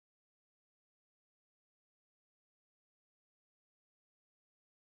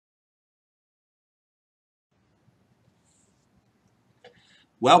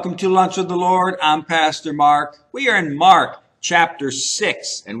Welcome to Lunch with the Lord. I'm Pastor Mark. We are in Mark chapter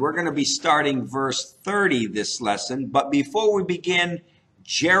 6, and we're going to be starting verse 30 this lesson. But before we begin,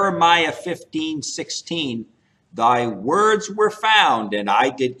 Jeremiah 15:16, Thy words were found, and I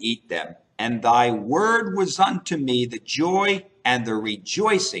did eat them, and thy word was unto me the joy and the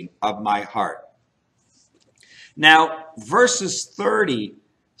rejoicing of my heart. Now, verses 30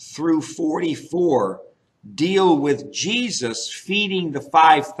 through 44 deal with Jesus feeding the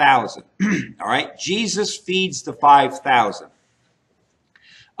 5,000. All right, Jesus feeds the 5,000.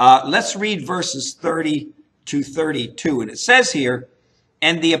 Let's read verses 30 to 32. And it says here,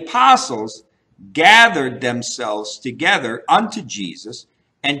 And the apostles gathered themselves together unto Jesus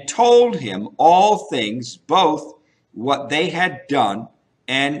and told him all things, both what they had done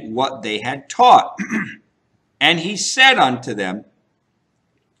and what they had taught. And he said unto them,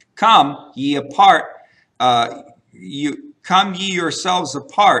 Come ye apart, come ye yourselves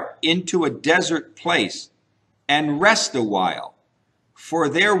apart into a desert place, and rest a while. For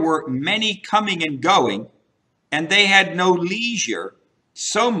there were many coming and going, and they had no leisure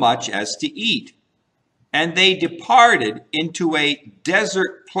so much as to eat. And they departed into a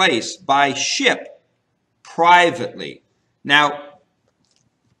desert place by ship privately. Now,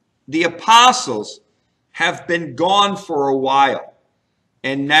 the apostles have been gone for a while.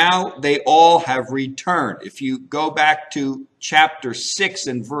 And now they all have returned. If you go back to chapter 6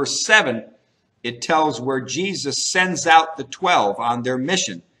 and verse 7, it tells where Jesus sends out the 12 on their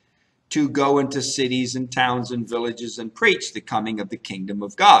mission to go into cities and towns and villages and preach the coming of the kingdom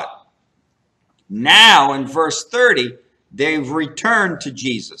of God. Now in verse 30, they've returned to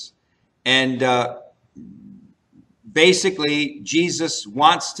Jesus. And basically, Jesus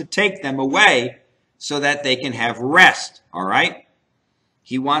wants to take them away so that they can have rest, all right?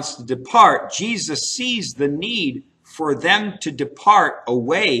 He wants to depart. Jesus sees the need for them to depart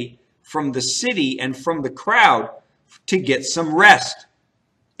away from the city and from the crowd to get some rest.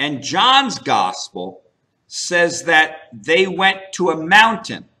 And John's gospel says that they went to a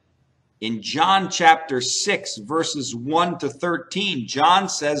mountain. In John chapter 6, verses 1 to 13, John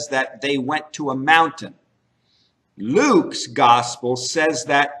says that they went to a mountain. Luke's gospel says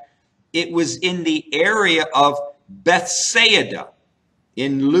that it was in the area of Bethsaida.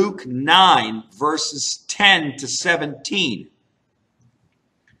 In Luke 9, verses 10 to 17,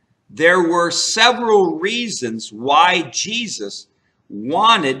 there were several reasons why Jesus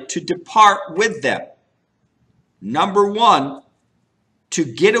wanted to depart with them. Number one, to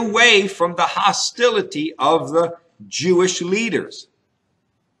get away from the hostility of the Jewish leaders.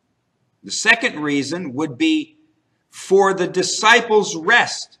 The second reason would be for the disciples'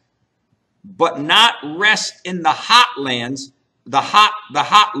 rest, but not rest in the hot lands, the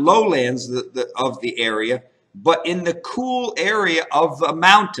hot lowlands of the area, but in the cool area of the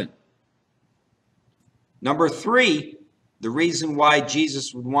mountain. Number three, the reason why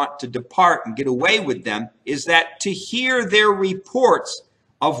Jesus would want to depart and get away with them is that to hear their reports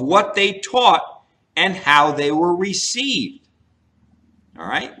of what they taught and how they were received. All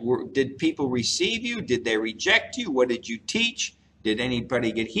right? Did people receive you? Did they reject you? What did you teach? Did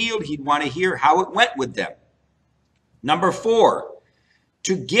anybody get healed? He'd want to hear how it went with them. Number four,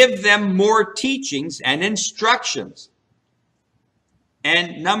 to give them more teachings and instructions.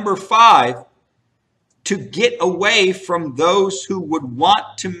 And number five, to get away from those who would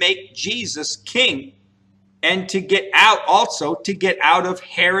want to make Jesus king, and to get out also, to get out of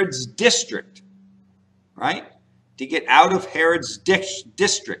Herod's district, right? To get out of Herod's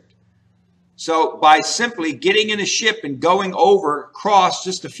district. So by simply getting in a ship and going over, across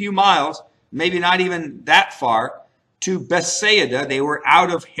just a few miles, maybe not even that far, to Bethsaida, they were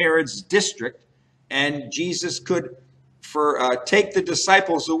out of Herod's district, and Jesus could take the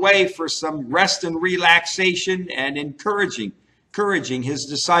disciples away for some rest and relaxation and encouraging his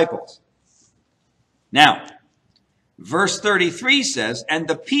disciples. Now, verse 33 says, And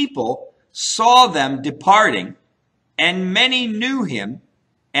the people saw them departing, and many knew him,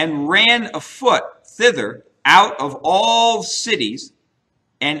 and ran afoot thither out of all cities,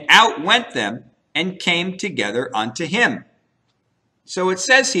 and outwent them, and came together unto him. So it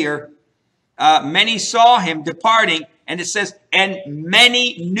says here, many saw him departing, and it says, and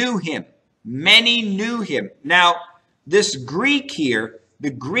many knew him. Many knew him. Now, this Greek here,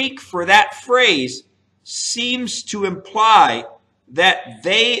 the Greek for that phrase, seems to imply that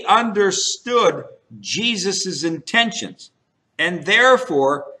they understood Jesus' intentions. And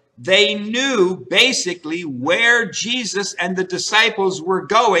therefore, they knew basically where Jesus and the disciples were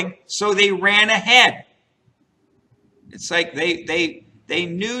going, so they ran ahead. It's like they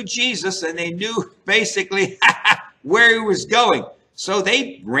knew Jesus and they knew basically where he was going. So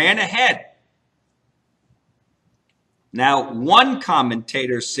they ran ahead. Now, one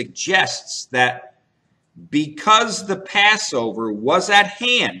commentator suggests that because the Passover was at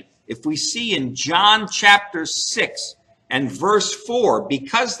hand, if we see in John chapter 6 and verse 4,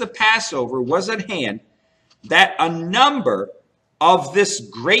 because the Passover was at hand, that a number of this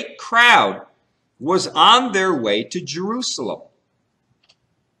great crowd was on their way to Jerusalem.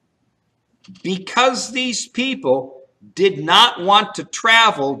 Because these people did not want to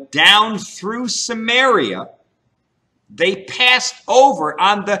travel down through Samaria, they passed over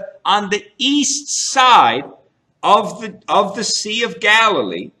on the east side of the Sea of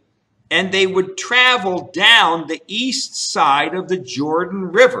Galilee, and they would travel down the east side of the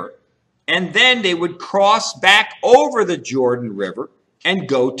Jordan River, and then they would cross back over the Jordan River and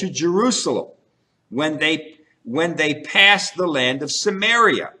go to Jerusalem when they passed the land of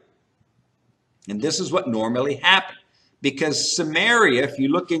Samaria. And this is what normally happened, because Samaria, if you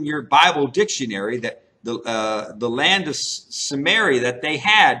look in your Bible dictionary, that the land of Samaria that they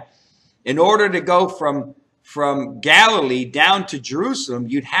had, in order to go from Galilee down to Jerusalem,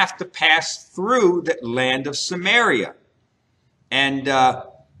 you'd have to pass through the land of Samaria. And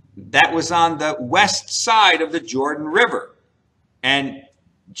that was on the west side of the Jordan River. And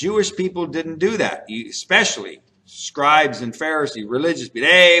Jewish people didn't do that, especially scribes and Pharisees, religious people.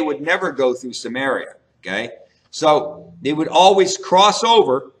 They would never go through Samaria, okay? So they would always cross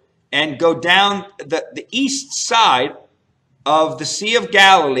over and go down the east side of the Sea of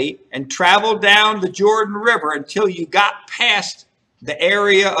Galilee and travel down the Jordan River until you got past the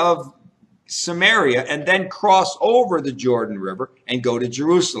area of Samaria, and then cross over the Jordan River and go to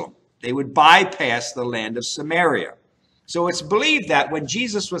Jerusalem. They would bypass the land of Samaria. So it's believed that when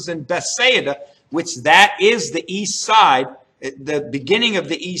Jesus was in Bethsaida, which that is the east side, the beginning of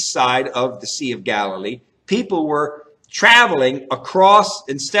the east side of the Sea of Galilee, people were traveling across,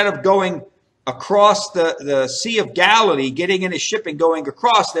 instead of going across the Sea of Galilee, getting in a ship and going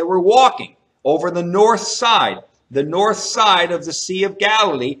across, they were walking over the north side of the Sea of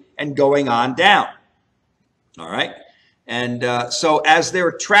Galilee and going on down. All right? And so as they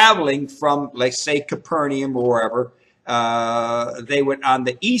were traveling from, like, say, Capernaum or wherever, they would, on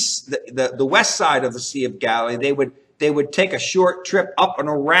the east, the west side of the Sea of Galilee, they would take a short trip up and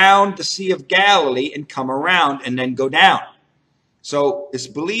around the Sea of Galilee and come around and then go down. So it's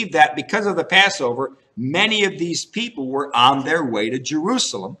believed that because of the Passover, many of these people were on their way to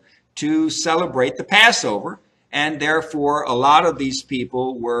Jerusalem to celebrate the Passover, and therefore a lot of these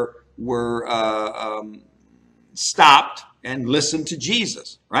people were stopped and listened to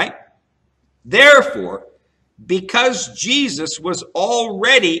Jesus, right? Therefore, because Jesus was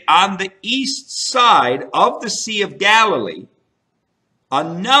already on the east side of the Sea of Galilee, a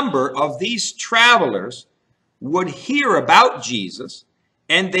number of these travelers would hear about Jesus,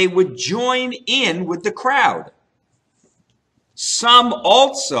 and they would join in with the crowd. Some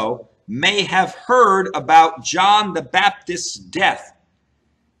also may have heard about John the Baptist's death,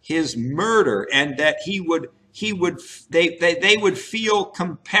 his murder, and that they would feel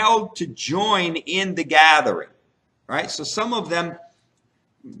compelled to join in the gathering. Right? So some of them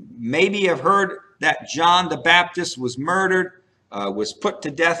maybe have heard that John the Baptist was murdered, was put to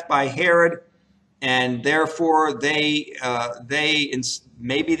death by Herod, and therefore maybe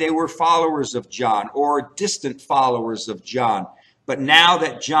they were followers of John or distant followers of John. But now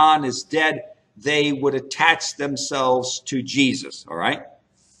that John is dead, they would attach themselves to Jesus. All right?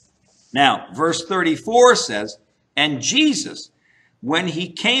 Now, verse 34 says, "And Jesus, when he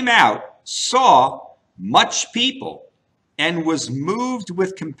came out, saw much people, and was moved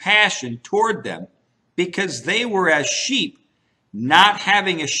with compassion toward them, because they were as sheep not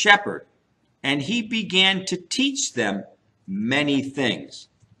having a shepherd. And he began to teach them many things."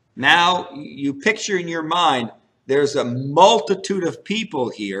 Now, you picture in your mind, there's a multitude of people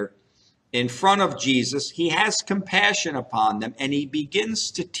here in front of Jesus. He has compassion upon them, and he begins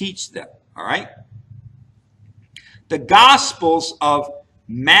to teach them. All right? The Gospels of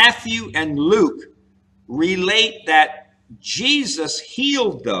Matthew and Luke relate that Jesus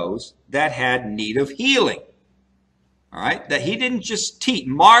healed those that had need of healing. All right? That he didn't just teach.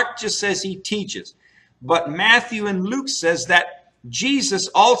 Mark just says he teaches. But Matthew and Luke says that Jesus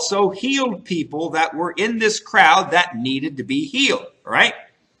also healed people that were in this crowd that needed to be healed. All right?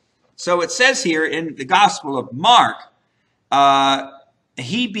 So it says here in the Gospel of Mark,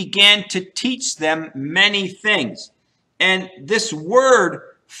 he began to teach them many things. And this word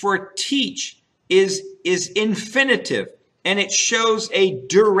for teach is infinitive, and it shows a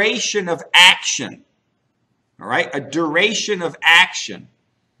duration of action. All right? A duration of action.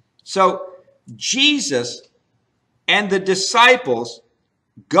 So Jesus and the disciples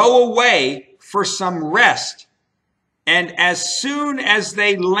go away for some rest. And as soon as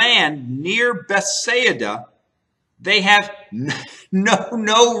they land near Bethsaida, they have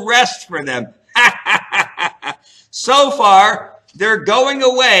no rest for them. So far, they're going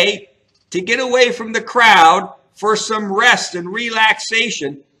away to get away from the crowd for some rest and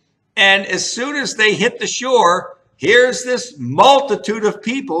relaxation. And as soon as they hit the shore, here's this multitude of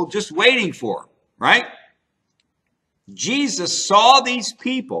people just waiting for them, right? Jesus saw these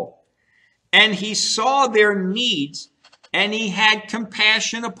people, and he saw their needs, and he had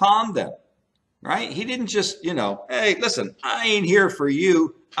compassion upon them, right? He didn't just, hey, listen, I ain't here for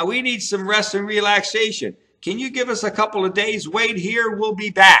you. We need some rest and relaxation. Can you give us a couple of days? Wait here. We'll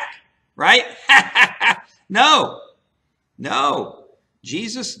be back, right? No.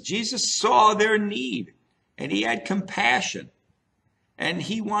 Jesus saw their need, and he had compassion, and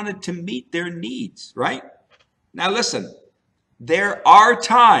he wanted to meet their needs, right? Now listen, there are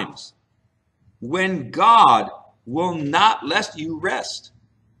times when God will not let you rest.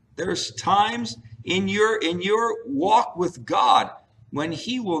 There's times in your walk with God when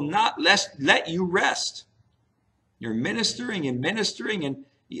he will not let you rest. You're ministering,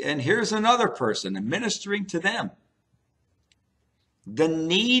 and here's another person and ministering to them. The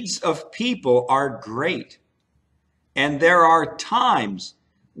needs of people are great. And there are times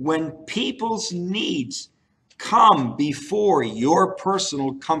when people's needs come before your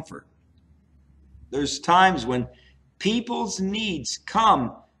personal comfort. There's times when people's needs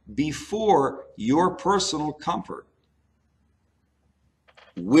come before your personal comfort.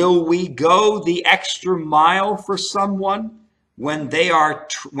 Will we go the extra mile for someone when they are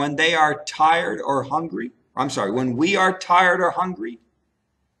tired or hungry? When we are tired or hungry?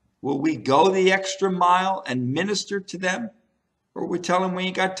 Will we go the extra mile and minister to them? Or we tell them we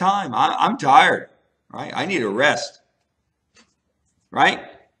ain't got time? I'm tired, right? I need a rest, right?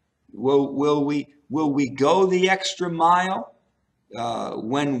 Will we go the extra mile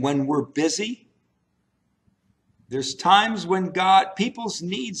when we're busy? There's times when people's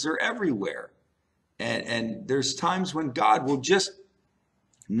needs are everywhere. And there's times when God will just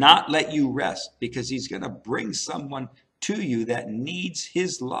not let you rest because he's going to bring someone to you that needs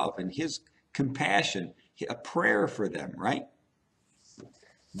his love and his compassion, a prayer for them, right?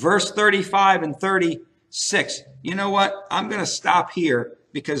 Verse 35 and 36. You know what? I'm going to stop here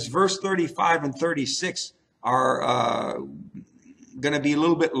because verse 35 and 36 are going to be a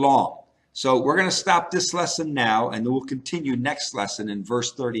little bit long. So we're going to stop this lesson now, and then we'll continue next lesson in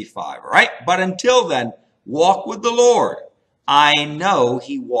verse 35. All right? But until then, walk with the Lord. I know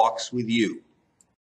he walks with you.